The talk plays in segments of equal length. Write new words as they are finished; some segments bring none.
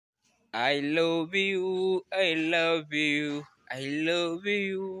I love you, I love you, I love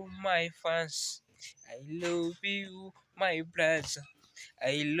you, my fans. I love you, my brother.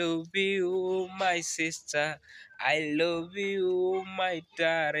 I love you, my sister. I love you, my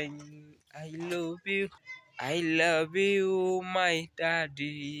darling. I love you. I love you, my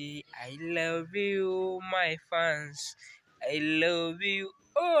daddy. I love you, my fans. I love you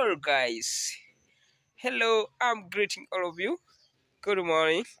all, guys. Hello, I'm greeting all of you. Good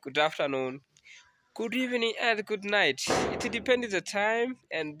morning, good afternoon, good evening, and good night. It depends the time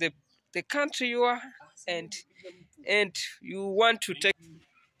and the country you are, and and you want to take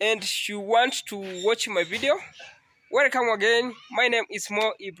and you want to watch my video. Welcome again. My name is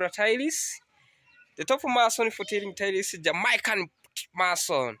Mo Ibratilis, the top mason for telling tiles, Jamaican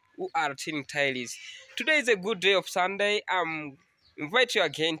mason who are telling tiles. Today is a good day of Sunday. Invite you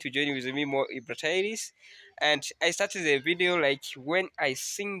again to join with me, Mo Ibratilis, and I started the video like when I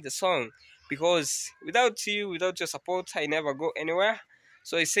sing the song, because without you, without your support, I never go anywhere.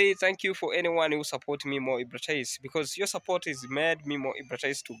 So I say thank you for anyone who support me, Mo Ibratilis, because your support has made me, Mo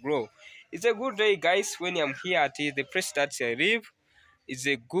Ibratilis, to grow. It's a good day, guys, when I'm here at the place that I live. It's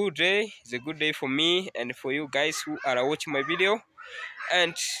a good day. It's a good day for me and for you guys who are watching my video.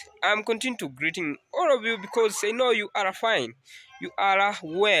 And I'm continuing to greeting all of you because I know you are fine. You are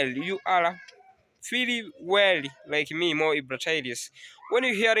well. You are feeling well like me, Mo Ibratilis. When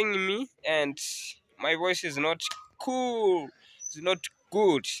you're hearing me and my voice is not cool, it's not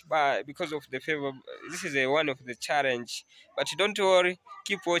good, but because of the favor, this is one of the challenge. But don't worry,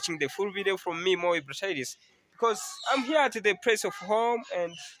 keep watching the full video from me, Mo Ibratilis, because I'm here at the place of home,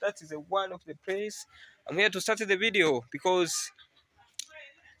 and that is one of the place. I'm here to start the video because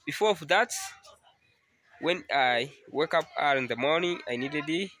before of that, when I wake up early in the morning, I needed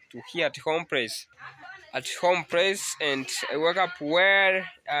to hear at home praise. At home praise, and I wake up where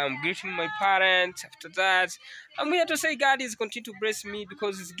I'm greeting my parents. After that, I'm here to say God is continue to bless me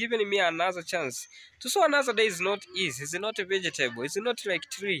because He's giving me another chance. To sow another day is not easy. It's not a vegetable. It's not like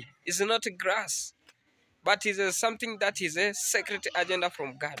tree. It's not a grass. But it's something that is a secret agenda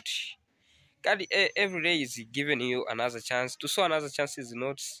from God. God every day is giving you another chance. To sow another chance is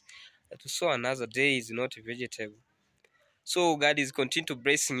not. To sow another day is not a vegetable. So God is continue to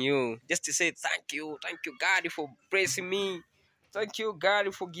blessing you. Just to say thank you God for blessing me. Thank you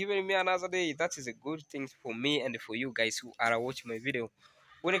God for giving me another day. That is a good thing for me and for you guys who are watching my video.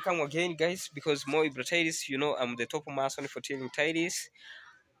 Welcome again, guys, because Mo Ibratilis, you know I'm the top mason for telling tiles.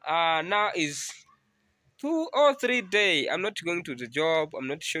 Now is 2 or 3 days. I'm not going to the job. I'm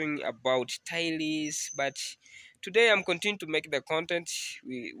not showing about tiles, but today I'm continuing to make the content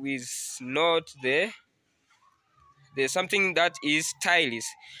with not there's something that is stylish,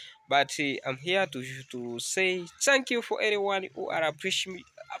 but I'm here to say thank you for anyone who are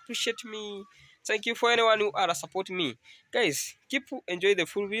appreciate me. Thank you for anyone who are supporting me, guys. Keep enjoy the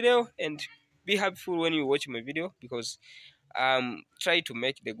full video and be happy when you watch my video, because try to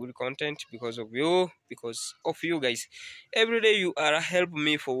make the good content because of you guys. Every day you are helping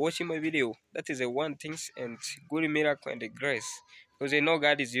me for watching my video. That is a one thing and good miracle and a grace, because I know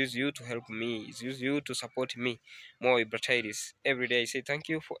God is use you to help me. He's use you to support me. More Ibratilis. Every day I say thank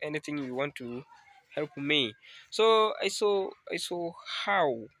you for anything you want to help me. So I saw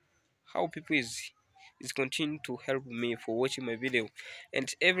how people is continue to help me for watching my video, and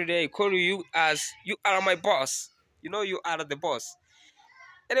every day I call you as you are my boss. You know you are the boss.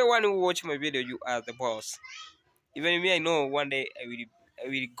 Anyone who watch my video, you are the boss. Even me, I know one day I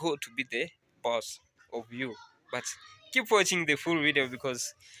will go to be the boss of you. But keep watching the full video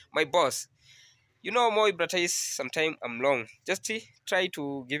because my boss. You know, Mo Ibratilis, sometimes I'm long. Just try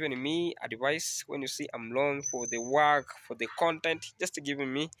to give me advice when you see I'm long for the work, for the content. Just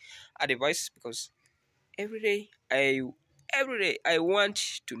giving me advice, because every day I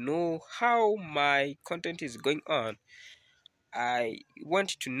want to know how my content is going on. I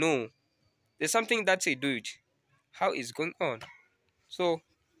want to know there's something that I do it, how it's going on. So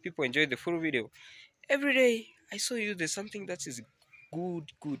people enjoy the full video. Every day I saw you there's something that is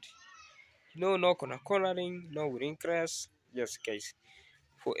good. You know, no cornering, no wrinkles. Yes, guys.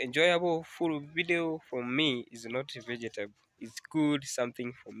 For enjoyable full video from me is not vegetable. It's good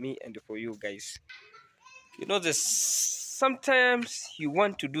something for me and for you guys. You know, this sometimes you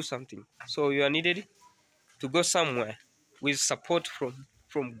want to do something, so you are needed to go somewhere with support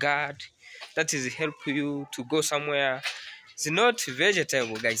from God. That is help you to go somewhere. It's not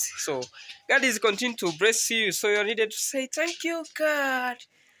vegetable, guys. So God is continue to bless you. So you needed to say thank you, God.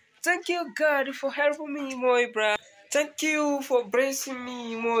 Thank you, God, for helping me, my bro. Thank you for blessing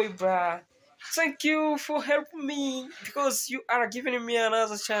me, my bro. Thank you for helping me because you are giving me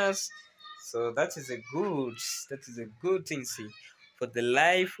another chance. So that is a good thing, see, for the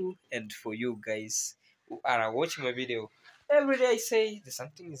life and for you guys who are watching my video. Every day I say there's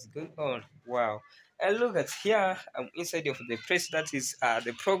something is going on. Wow. And look at here, I'm inside of the place that is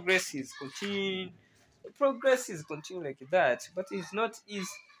the progress is continuing. The progress is continuing like that, but it's not easy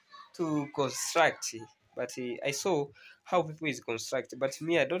to construct. But I saw how people is construct, but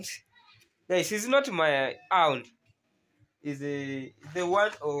me I don't. Guys, it's not my own. It's the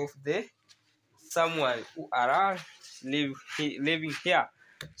one of the someone who are living here.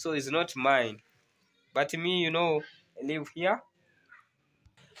 So it's not mine. But me, I live here.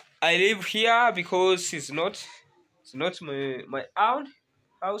 I live here because it's not my own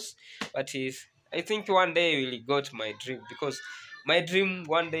house, but is I think one day I will go to my dream because my dream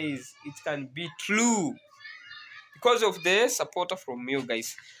one day is it can be true because of the support from you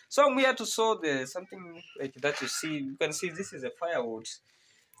guys. So I'm here to show the something like that you see. You can see this is a firewood.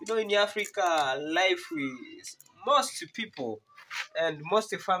 In Africa, life is most people and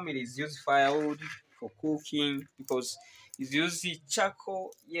most families use firewood for cooking because it's using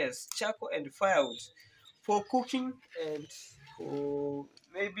charcoal. Yes, charcoal and firewood for cooking and for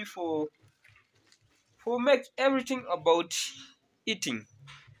maybe for make everything about eating.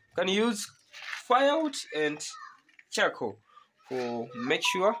 You can use firewood and charcoal for make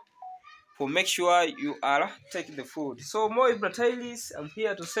sure you are taking the food. So more Ibratilis, I'm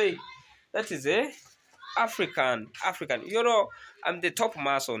here to say that is a African. I'm the top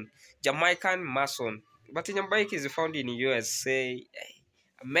mason, Jamaican mason, but in Jamaica is found in USA,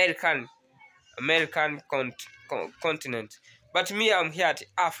 American continent. But me, I'm here at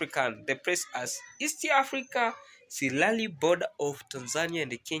African, the place as East Africa, Silali border of Tanzania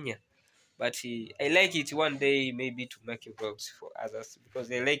and Kenya. But I like it one day maybe to make vlogs for others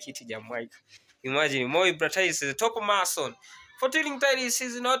because I like it in Jamaica. Imagine Moi Brata is the top mason. For telling that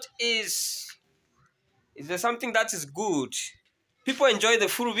is not is there something that is good. People enjoy the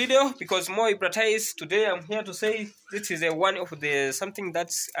full video because more Ibratais today. I'm here to say this is a one of the something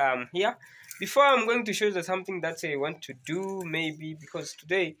that's here. Before I'm going to show you something that I want to do maybe because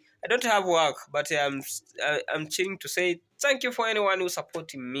today I don't have work, but I'm chilling to say thank you for anyone who's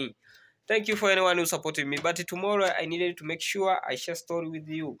supporting me. Thank you for anyone who supported me. But tomorrow I needed to make sure I share story with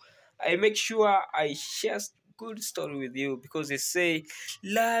you. I make sure I share good story with you because they say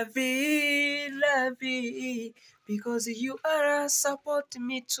love it, because you are supporting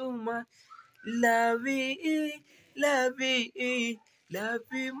me too much. Love it, love it, love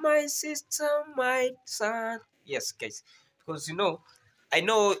it, my sister, my son. Yes, guys, because I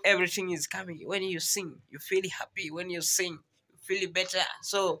know everything is coming when you sing. You feel happy when you sing. You feel better.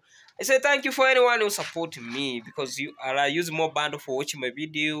 So I say thank you for anyone who supporting me because you are use more band for watching my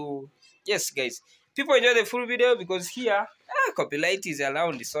video. Yes, guys, people enjoy the full video because here copyright is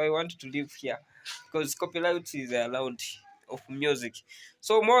allowed. So I want to live here because copyright is allowed of music.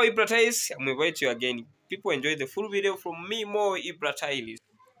 So more Ibratais, I'm invite you again. People enjoy the full video from me, more Ibratais.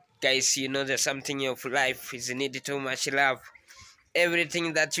 Guys, there's something of life is needed too much love.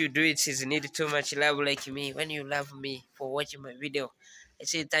 Everything that you do it is needed too much love like me. When you love me for watching my video, I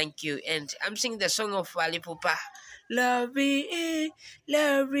say thank you. And I'm singing the song of Ali Pupa. Love it,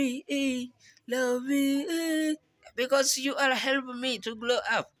 love it, love it. Because you are helping me to glow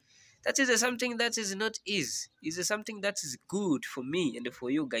up. That is something that is not easy. It's something that is good for me and for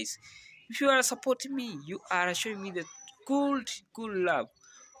you guys. If you are supporting me, you are showing me the good love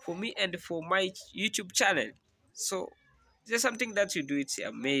for me and for my YouTube channel. So there's something that you do. It's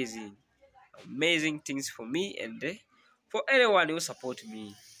amazing things for me and for anyone who support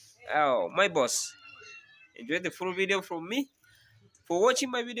me. Oh, my boss, enjoy the full video from me for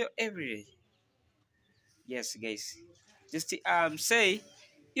watching my video every day. Yes, guys, just say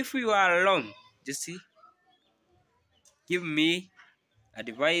if you are alone, just give me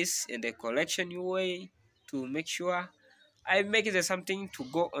advice and a collection way to make sure I make it something to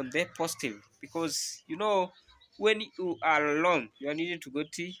go on the positive because when you are alone you are needing to go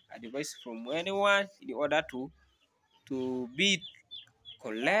to advice from anyone in order to be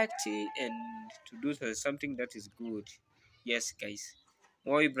collected and to do something that is good. Yes, guys,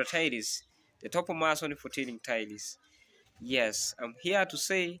 more Ibratilis, the top of mason for telling tiles. Yes, I'm here to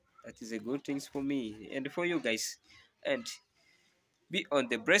say that is a good things for me and for you guys, and be on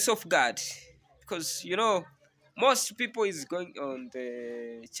the grace of God because most people is going on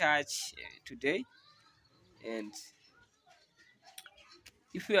the church today, and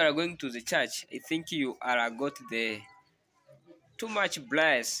if you are going to the church, I think you are got the too much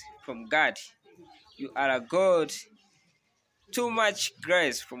bless from God. You are got too much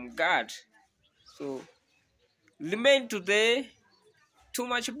grace from God. So remain to the too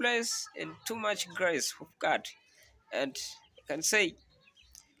much bless and too much grace of God. And I can say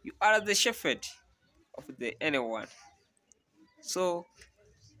you are the shepherd of the anyone. So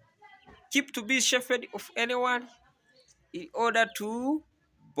keep to be shepherd of anyone in order to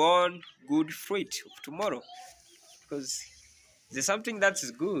born good fruit of tomorrow. Because there's something that is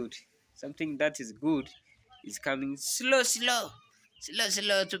good. Something that is good is coming slow, slow, slow,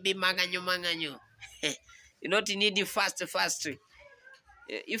 slow to be manganyo, manganyo. You not need it fast, fast.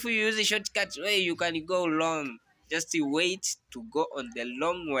 If you use a shortcut way, you can go long. Just wait to go on the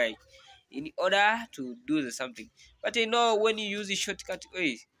long way in order to do the something. But you know when you use a shortcut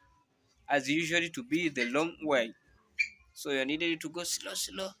way, as usually to be the long way, so you needed to go slow,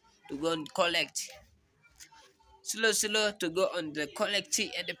 slow to go and collect. Slow, slow to go on the collecting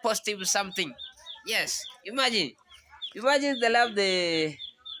and the positive something. Yes, imagine the love the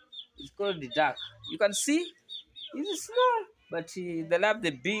it's called the duck. You can see it's small, but the love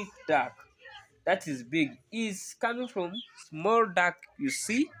the big duck. That is big. Is coming from small duck. You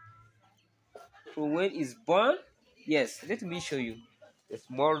see, from when it's born. Yes, let me show you the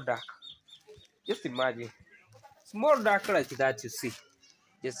small duck. Just imagine small duck like that. You see,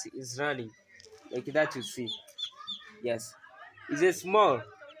 just is running like that. You see, yes, it's a small.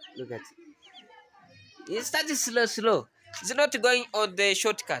 Look at it. It started slow, slow. It's not going on the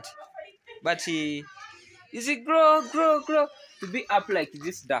shortcut, but is it grow, grow, grow to be up like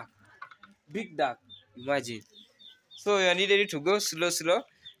this duck, big duck. Imagine. So you needed to go slow, slow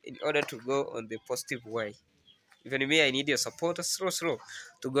in order to go on the positive way. Even me, I need your support slow, slow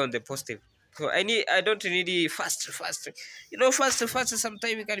to go on the positive. So I don't need it fast, fast. You know, fast, fast.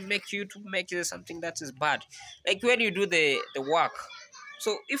 Sometimes it can make you to make something that is bad. Like when you do the work.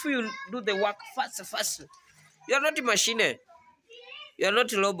 So if you do the work fast, fast, you are not a machine. You are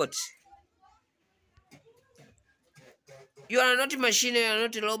not a robot. You are not a machine. You are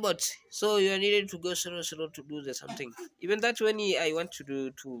not a robot. So you are needed to go slow, slow to do the something. Even that when I want to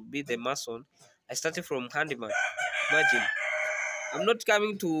do to be the mason, I started from handyman. Imagine, I'm not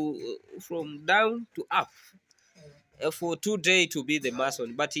coming to from down to up for 2 days to be the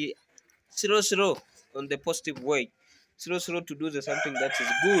mason, but slow, slow on the positive way, slow, slow to do the something that is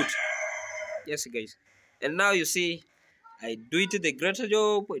good. Yes, guys. And now you see, I do it the greater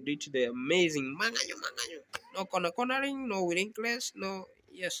job. I do it the amazing. Manganyo, manganyo. No cornering, no winning class, no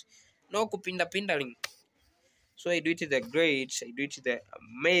yes, no kupinda pindaling. So I do it the great. I do it the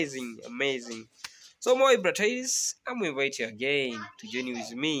amazing, amazing. So my brothers, I'm invite you again to join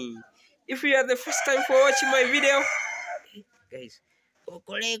with me. If you are the first time for watching my video, guys,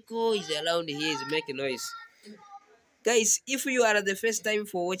 Kokoreko is around here, is making noise. Guys, if you are the first time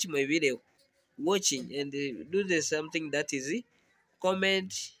for watching my video, watching and do the something that is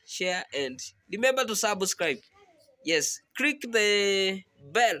comment, share, and remember to subscribe. Yes, click the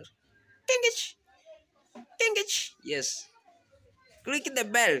bell. Dingich, dingich. Yes, click the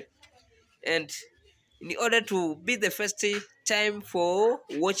bell, and in order to be the first time for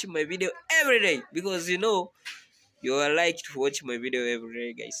watching my video every day, because you know you are like to watch my video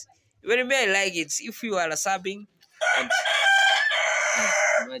every day, guys. Even me, I like it. If you are subbing, and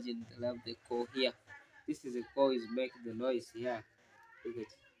imagine I love the call here. This is a call is making the noise here. Look at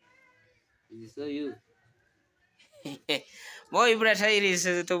it. Is so you? Boy, Ibra Tailis is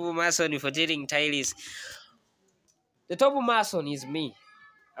the top mason for dating Tailis. The top mason is me.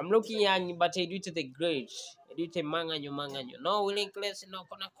 I'm looking young, but I do it to the grade. I do it to manganyo, manganyo. No willing class, no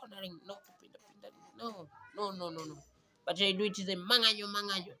cornering, no kupinda, pinda. No, no, no, no, no. But I do it to the manganyo,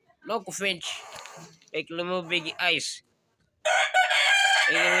 manganyo. No French. Like remove big eyes.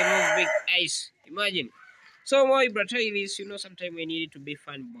 Like remove big eyes. Imagine. So my brother is, you know, sometimes we need to be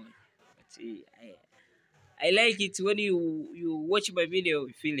fun boy. But I like it when you watch my video,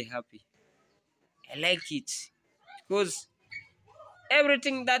 you feel happy. I like it because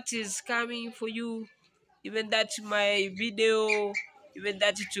everything that is coming for you, even that my video, even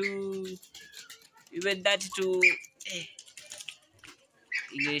that to, even that to. Eh,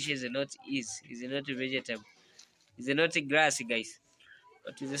 English is not is not vegetable, is not grass, guys.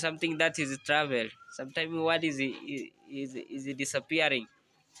 But it's something that is travel. Sometimes what is disappearing.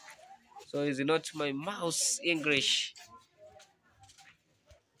 So it's not my mouse English.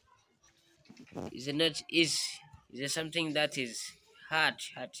 It's not is something that is hard.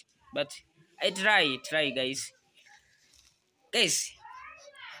 But I try, guys. Guys,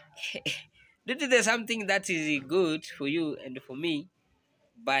 this is something that is good for you and for me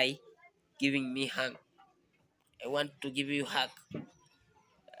by giving me hug. I want to give you hug.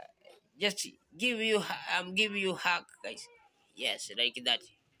 Just give you I'm giving you hug, guys. Yes, like that.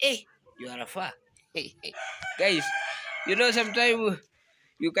 Hey, you are a far. Guys, sometimes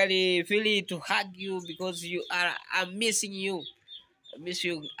you can feel it to hug you because I'm missing you. I'm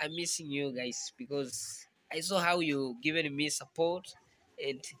missing you guys because I saw how you given me support,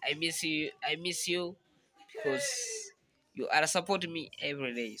 and I miss you because you are supporting me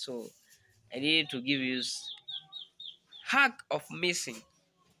every day. So I need to give you hug of missing.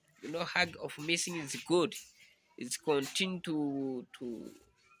 Hug of missing is good. It's continue to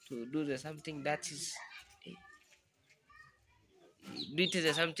do the something that is it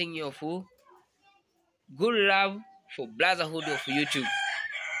is something of good love for brotherhood of YouTube.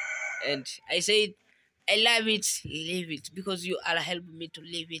 And I said I love it, leave it because you are helping me to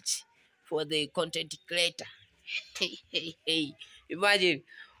leave it for the content creator. Hey. Imagine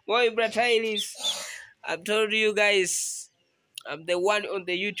my brother is I'm told you guys I'm the one on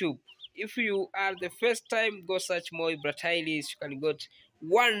the YouTube. If you are the first time, go search Mo Ibratilis. You can got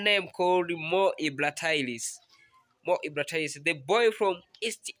one name called Mo Ibratilis. Mo Ibratilis, the boy from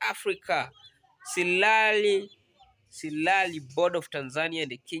East Africa, Silali, board of Tanzania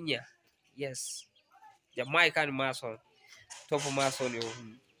and Kenya. Yes, Jamaican Mason, top Mason of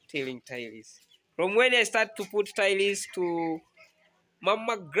tailing tiles. From when I start to put tiles to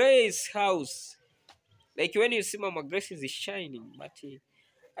Mama Grace house, like when you see Mama Grace is shining, but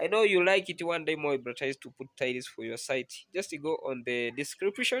I know you like it one day more, advertise to put tiles for your site. Just go on the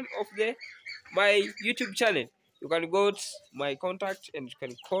description of my YouTube channel. You can go to my contact and you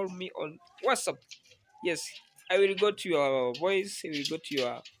can call me on WhatsApp. Yes, I will go to your voice. I will go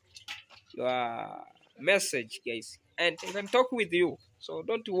to your message, guys, and I can talk with you. So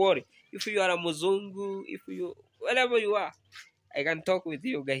don't worry. If you are a Muzungu, if you whatever you are, I can talk with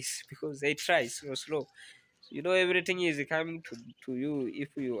you guys because I try slow. Everything is coming to you if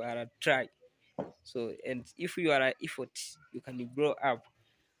you are a try. So, and if you are an effort, you can grow up.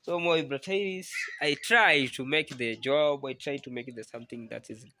 So my brother is I try to make the job. I try to make the something that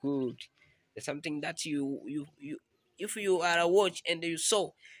is good, the something that you if you are a watch and you saw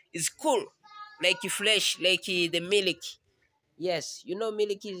is cool, like flesh, like the milk. Yes,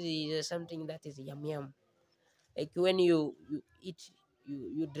 milk is something that is yum yum. Like when you eat,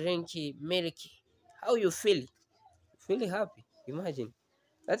 you drink milk, how you feel? Feel happy. Imagine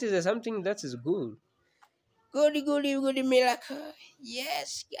that is something that is good. Goody miracle.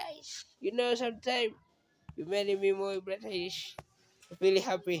 Yes, guys. Sometimes you made me more British. Really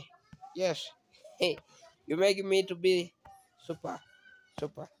happy. Yes. Hey, you make me to be super,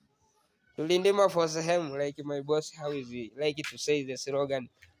 super. Tulindema for Sahem, like my boss, how is he? Like it to say the slogan.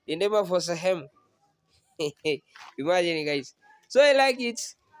 Lindema for Sahem. Imagine, guys. So I like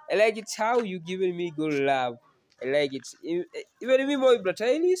it. I like it how you giving me good love. I like it. Even me more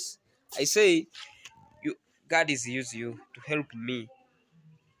British. I say you God is use you to help me.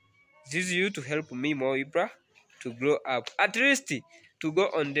 Use you to help me more Ibra to grow up. At least to go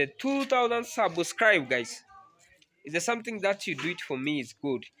on the 2000 subscribe, guys. It's something that you do it for me is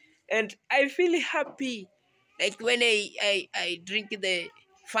good. And I feel happy. Like when I drink the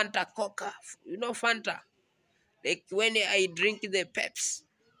Fanta Coca. Fanta. Like when I drink the Peps.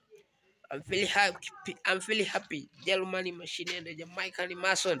 I'm feeling happy. I'm feeling happy. Germany machine and the Jamaican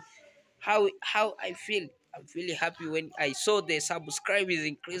Mason. How I feel. I'm really happy when I saw the subscribers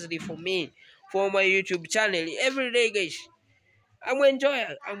increasing for me for my YouTube channel every day, guys. I'm enjoy,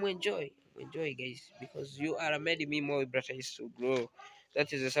 guys, because you are making me more brothers to grow.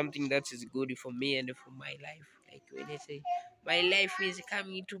 That is something that is good for me and for my life. Like when I say my life is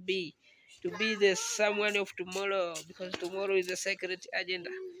coming to be the someone of tomorrow because tomorrow is a secret agenda.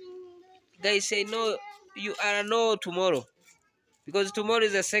 Guys say no, you are no tomorrow because tomorrow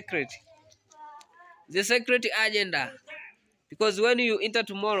is a secret. The secret agenda. Because when you enter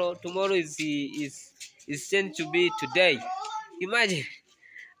tomorrow, tomorrow is sent to be today. Imagine,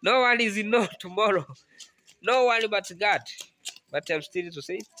 no one is in no tomorrow, no one but God. But I'm still to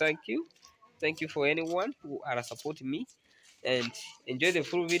say thank you for anyone who are supporting me, and enjoy the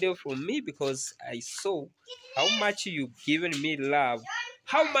full video from me because I saw how much you given me love,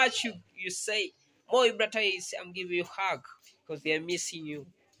 how much you say, "Moi brother is I'm giving you hug because they are missing you.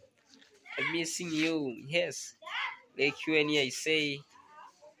 I'm missing you." Yes, like when I say.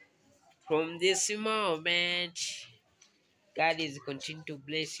 From this moment, God is continue to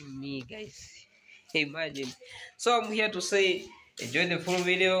bless me, guys. Imagine. So I'm here to say, enjoy the full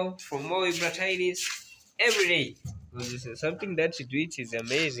video from more Ibratilis every day. Because this is something that you do it is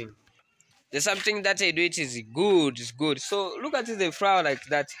amazing. The something that I do it is good. It's good. So look at the flower like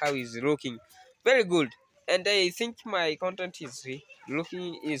that, how it's looking. Very good. And I think my content is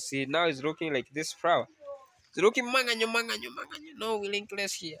looking is now is looking like this flower. It's looking manganyo, manganyo, manganyo. No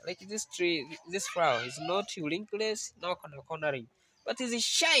linkless here. Like this tree, this flower is not linkless, no cornering. But it's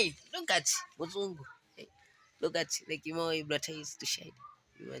shine. Look at Muzungu. Hey, look at like Mo Ibrata is to shine.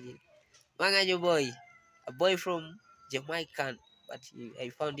 Imagine. Manganyo boy. A boy from Jamaican, but I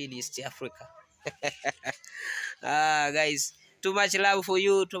found in East Africa. Guys, too much love for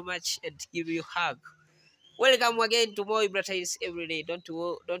you, too much, and give you hug. Welcome again to more Ibratides every day. Don't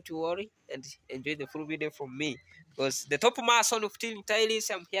you worry and enjoy the full video from me, because the top mason of Team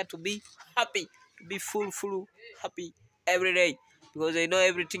Tiles, I'm here to be happy, to be full happy every day, because I know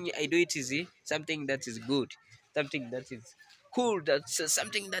everything I do it is something that is good, something that is cool, that's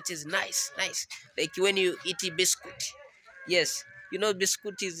something that is nice. Like when you eat a biscuit. Yes, you know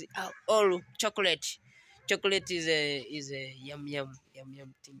biscuit is all chocolate. Chocolate is a yum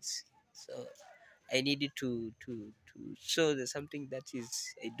things. So I needed to show that something that is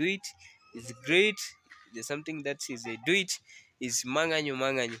I do it is great. There's something that is I do it is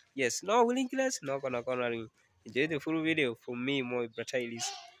manganyo. Yes, no willing class, no cornering. Enjoy the full video from me, Mo Ibratides.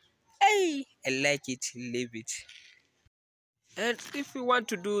 Hey, I like it, leave it. And if you want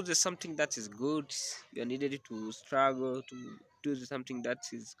to do the something that is good, you are needed to struggle to do something that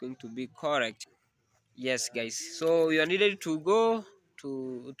is going to be correct. Yes, guys, so you are needed to go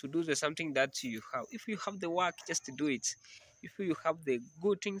to do the something that you have. If you have the work, just to do it. If you have the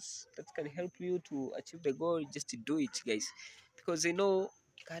good things that can help you to achieve the goal, just to do it, guys, because they know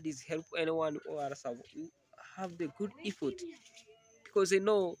God is help anyone who have the good effort, because they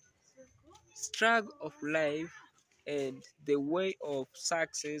know struggle of life and the way of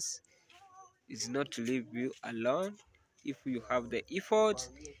success is not to leave you alone. If you have the effort,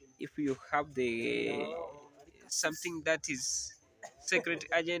 if you have the something that is secret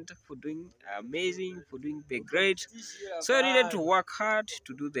agent for doing amazing, for doing the great, so you needed to work hard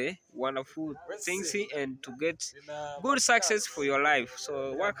to do the wonderful things and to get good success for your life.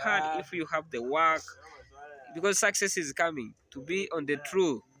 So work hard if you have the work, because success is coming. To be on the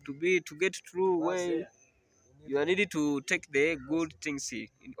true, to get true when you are needed to take the good things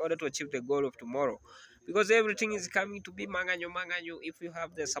in order to achieve the goal of tomorrow, because everything is coming to be manganyo. If you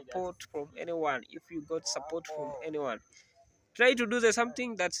have the support from anyone, if you got support from anyone, try to do the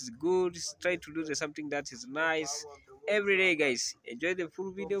something that is good, try to do the something that is nice every day, guys. Enjoy the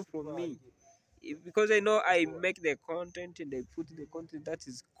full video from me, because I know I make the content and I put the content that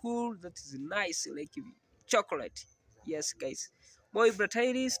is cool, that is nice, like chocolate. Yes, guys. More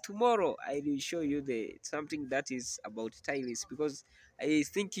Ibratides, tomorrow I will show you the something that is about tiles, because I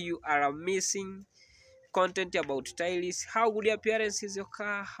think you are missing content about tiles. How good appearance is your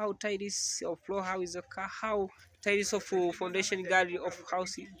car, how tiles of floor, how is your car, how tiles of foundation gallery of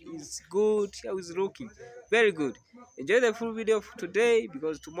house is good, how is looking very good. Enjoy the full video of today,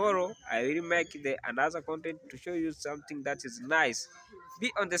 because tomorrow I will make the another content to show you something that is nice.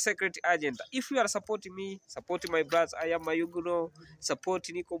 Be on the secret agenda. If you are supporting me, supporting my brothers, I am Mayuguno,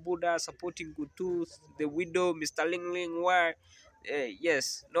 supporting Nico Buddha, supporting Gutu, the widow, Mr. Ling, where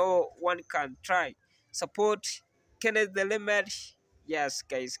yes, no one can try. Support Kenneth the Lemed. Yes,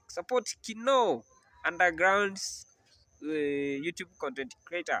 guys, support Kino Underground YouTube content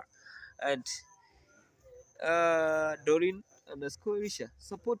creator, and Dorin underscore Risha.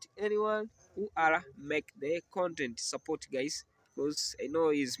 Support anyone who are make the content. Support, guys, because I know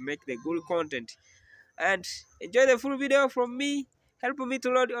he's make the good content. And enjoy the full video from me. Help me to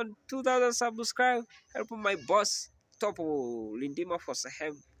load on 2,000 subscribe. Help my boss Topo Lindima for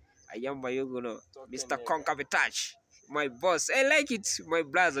Sahem. I am Mayogono, Mr. Concavitage, my boss. I like it, my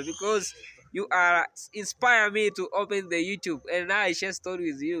brother, because you are inspire me to open the YouTube, and now I share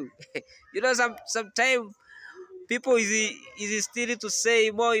story with you. You know, sometimes people is still to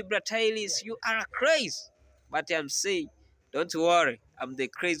say more Ibratilis, you are crazy. But I'm saying, don't worry, I'm the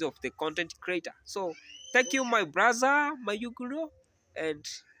crazy of the content creator. So thank you, my brother, my Yuguno, and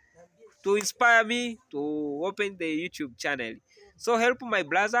to inspire me to open the YouTube channel. So help my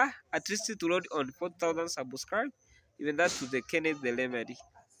brother at least to load on 4,000 subscribe, even that to the Kenneth the Lemedy.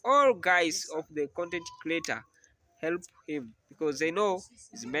 All guys of the content creator, help him, because they know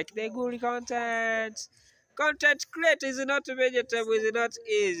he's make the good content. Content creator is not vegetable, is not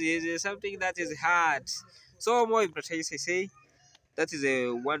easy, it's something that is hard. So more important, I say that is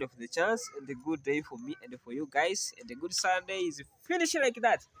a one of the chance and a good day for me and for you guys, and a good Sunday is finishing like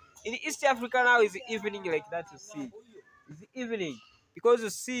that. In East Africa now is evening like that, you see. It's evening, because you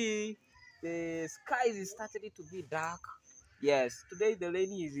see the skies is starting to be dark. Yes, today the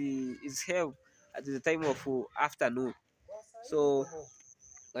rain is held at the time of afternoon. So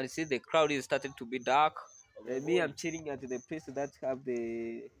when you see the crowd is starting to be dark, me I'm chilling at the place that have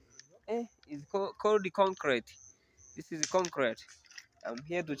the It's called the concrete. This is the concrete. I'm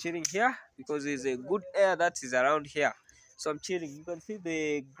here to chilling here because there's a good air that is around here. So I'm chilling. You can see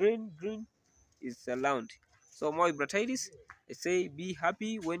the green is around. So my bratitis, I say be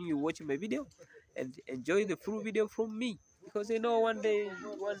happy when you watch my video and enjoy the full video from me because you know one day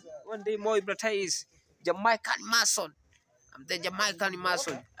my bratitis Jamaican Mason. I'm the Jamaican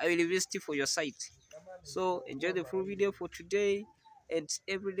Mason. I will visit you for your site. So enjoy the full video for today and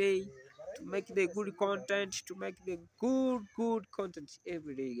every day to make the good content, to make the good content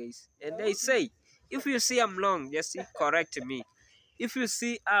every day, guys. And they say, if you see I'm long, just correct me. If you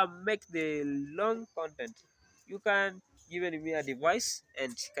see I make the long content, you can give me a device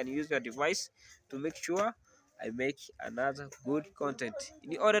and can use your device to make sure I make another good content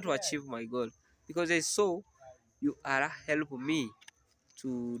in order to achieve my goal. Because I saw you are help me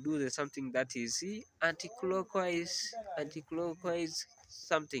to do the something that is anti-clockwise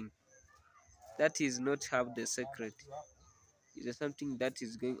something that is not have the secret. It's something that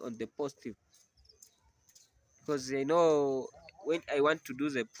is going on the positive because I know when I want to do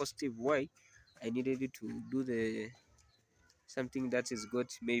the positive way, I needed to do the something that is good,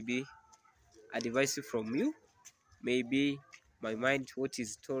 maybe advice from you, maybe my mind what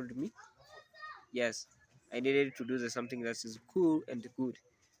is told me. Yes, I needed to do the something that is cool and good.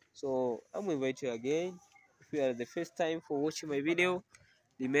 So I'm inviting you again. If you are the first time for watching my video,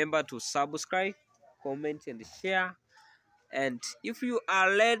 remember to subscribe, comment and share. And if you are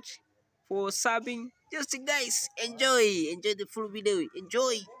late for subbing, just guys enjoy the full video.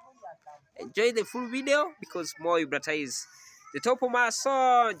 Enjoy the full video because more brother is the top of my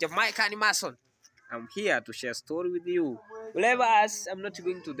son, Jamaican Mason. I'm here to share story with you. Whenever I'm not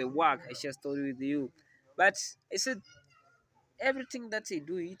going to the work, I share story with you. But I said everything that I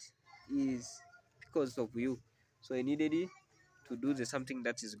do it is because of you. So I needed it to do the something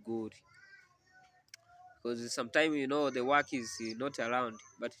that is good. Because sometimes the work is not around.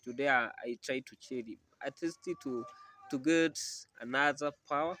 But today I try to chill it. At least to get another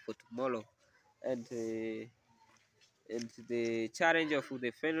power for tomorrow. And the challenge of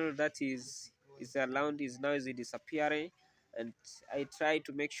the funnel that is around is now is disappearing, and I try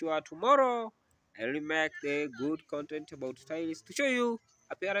to make sure tomorrow I will make the good content about tiles to show you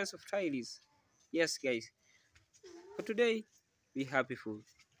appearance of tiles. Yes guys, for today be happy for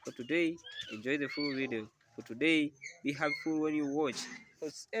today enjoy the full video. For today be happy when you watch,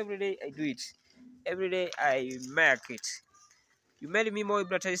 because every day I do it, every day I make it. You made me more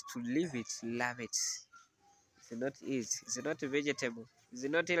hypnotized to live it, love it. It's not easy. It's not a vegetable. It's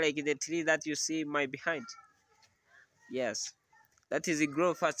not like the tree that you see my behind. Yes, that is a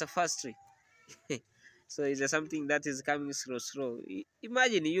grow faster. So it's something that is coming slow.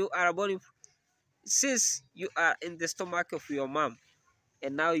 Imagine you are born since you are in the stomach of your mom,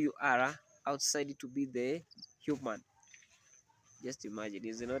 and now you are outside to be the human. Just imagine,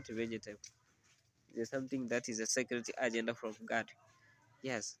 it's not a vegetable. It's something that is a security agenda from God.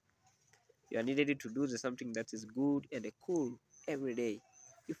 Yes, you are needed to do something that is good and cool every day.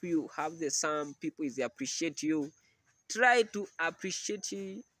 If you have some people is appreciate you, try to appreciate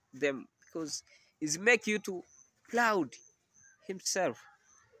them, because it's make you to proud himself.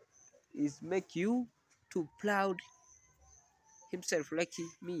 It's make you to proud himself, like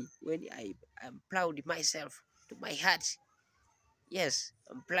me when I am proud myself to my heart. Yes,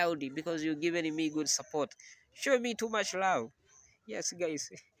 I'm proud because you're giving me good support. Show me too much love. Yes,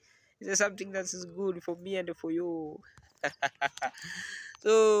 guys, it's something that is good for me and for you.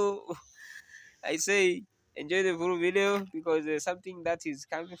 So I say enjoy the full video because there's something that is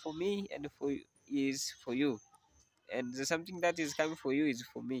coming for me and for you is for you, and there's something that is coming for you is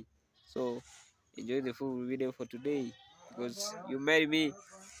for me. So enjoy the full video for today because you made me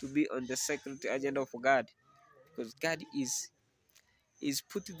to be on the secret agenda of God, because God is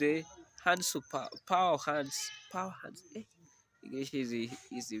put the hands of power hands. English is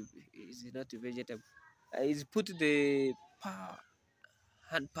not a vegetable. Is put the power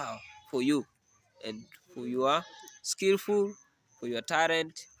hand power for you and for your skillful, for your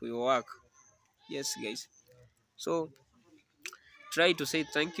talent, for your work. Yes guys, so try to say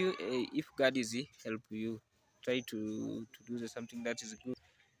thank you. If God is help you, try to do something that is good.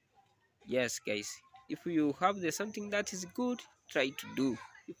 Yes guys, if you have the something that is good, try to do.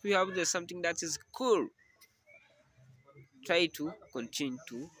 If you have the something that is cool, try to continue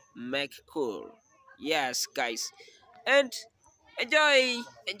to make cool. Yes guys, and enjoy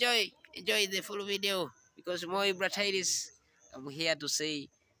the full video because more bratitis. I'm here to say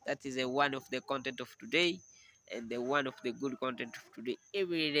that is a one of the content of today and the one of the good content of today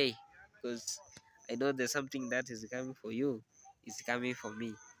every day, because I know there's something that is coming for you, it's coming for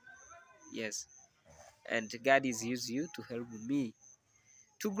me. Yes, and God is using you to help me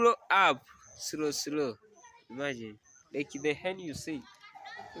to grow up slow, slow. Imagine, like the hen you see.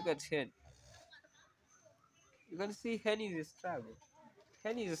 Look at hen. You can see hen is a struggle.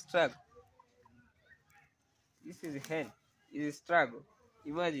 Hen is a struggle. This is hen. Is a struggle.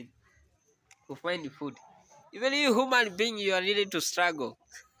 Imagine to find the food. Even you human being, you are needed to struggle.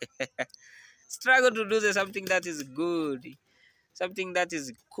 Struggle to do something that is good, something that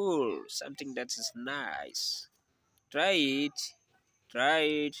is cool, something that is nice. Try it, try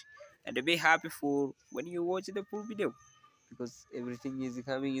it, and be happy for when you watch the full video, because everything is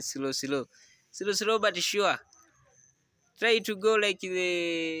coming slow, slow, slow, slow, but sure. Try to go like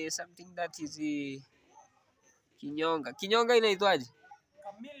the something that is kinyonga. Kinyonga inaitwaje?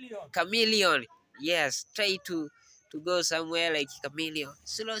 Chameleon. Chameleon. Yes, try to go somewhere like chameleon.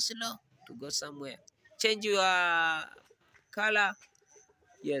 Slow, slow to go somewhere. Change your color.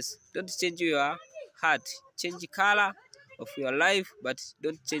 Yes, don't change your heart. Change the color of your life, but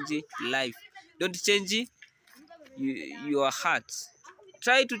don't change life. Don't change your heart.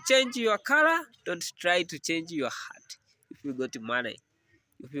 Try to change your color. Don't try to change your heart. If you got money,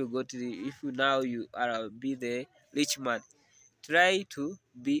 if you now you are be the rich man, try to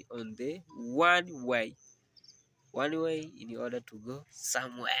be on the one way in order to go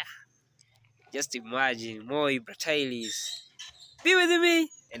somewhere. Just imagine more Ibratilis. Be with me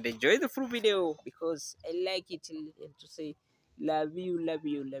and enjoy the full video, because I like it and to say love you, love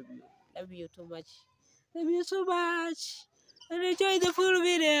you, love you, love you too much, love you so much, and enjoy the full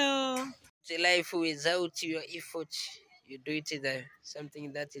video. The life without your effort, you do it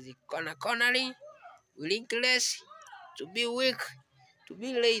something that is cornery, linkless, to be weak, to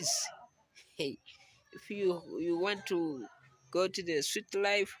be lazy. Hey, if you want to go to the sweet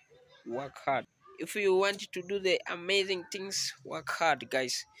life, work hard. If you want to do the amazing things, work hard,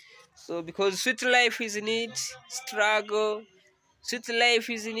 guys. So because sweet life is in it, struggle. Sweet life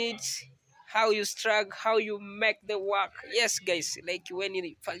is in it, how you struggle, how you make the work. Yes, guys, like when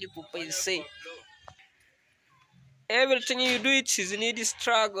Falipupa say, everything you do it is need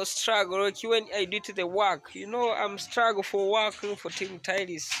struggle. Like when I did the work, I'm struggle for working for Team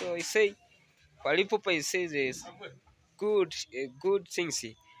Tilis. So I say, Falipupa says this good things.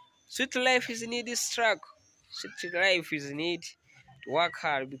 Sweet life is need struggle. Sweet life is need to work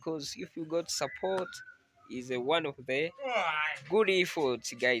hard, because if you got support, is one of the good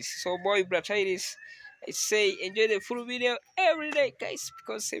efforts, guys. So boy Bratilis, I say enjoy the full video every day, guys,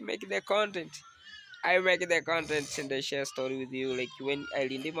 because I make the content. I make the content and I share story with you, like when I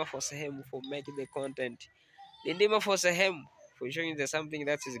lindima for Sahem for making the content. Lindima for Sahem for showing you the something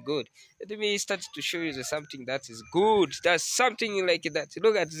that is good. Let me start to show you the something that is good. That's something like that.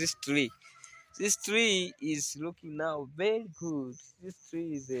 Look at this tree. This tree is looking now very good. This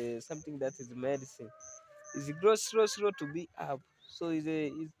tree is something that is medicine. It grows slow to be up. So it's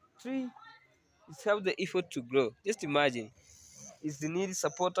a tree. It's have the effort to grow. Just imagine. It's the need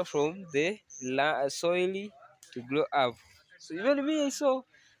support from the soil to grow up. So even me, I saw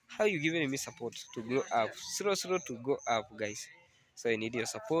how you giving me support to grow up. Slow to go up, guys. So I need your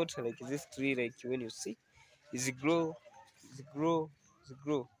support. Like this tree, like when you see, it's grow, it's grow, it's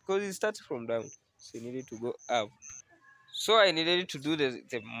grow. Because it started from down. So you needed to go up. So I needed to do the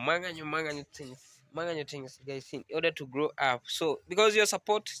manganyo things, guys, in order to grow up. So because your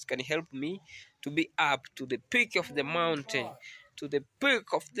support can help me to be up to the peak of the mountain, to the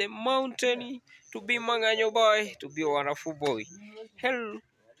peak of the mountain, to be manganyo boy, to be a wonderful boy. Hell,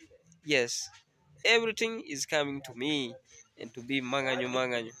 yes, everything is coming to me, and to be manganyo.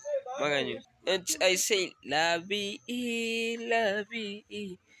 And I say, love,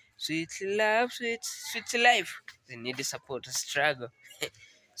 sweet love, sweet life. They need the support, struggle.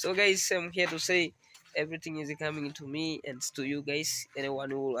 So, guys, I'm here to say everything is coming to me and to you guys.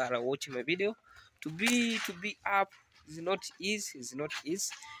 Anyone who are watching my video, to be up is not easy. It's not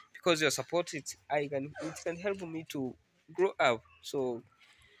easy, because your support it can help me to grow up. So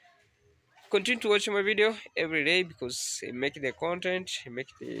continue to watch my video every day, because I make the content,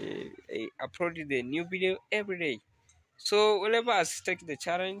 I upload the new video every day. So whenever I take the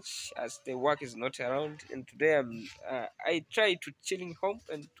challenge, as the work is not around, and today I try to chilling home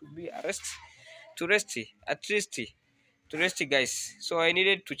and to be to rest, guys. So I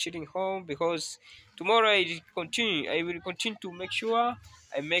needed to chilling home, because tomorrow I will continue to make sure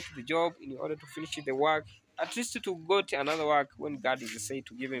I make the job in order to finish the work, at least to go to another work when God is say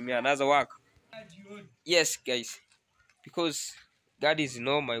to give me another work. Yes, guys, because God is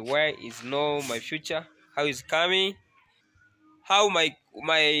know my way, is know my future, how is coming. how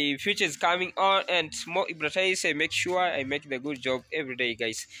my future is coming on, and more Ibratais. I make sure I make the good job every day,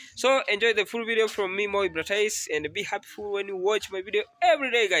 guys. So enjoy the full video from me, Mo Ibratais, and be happy when you watch my video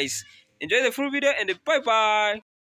every day, guys. Enjoy the full video, and bye bye.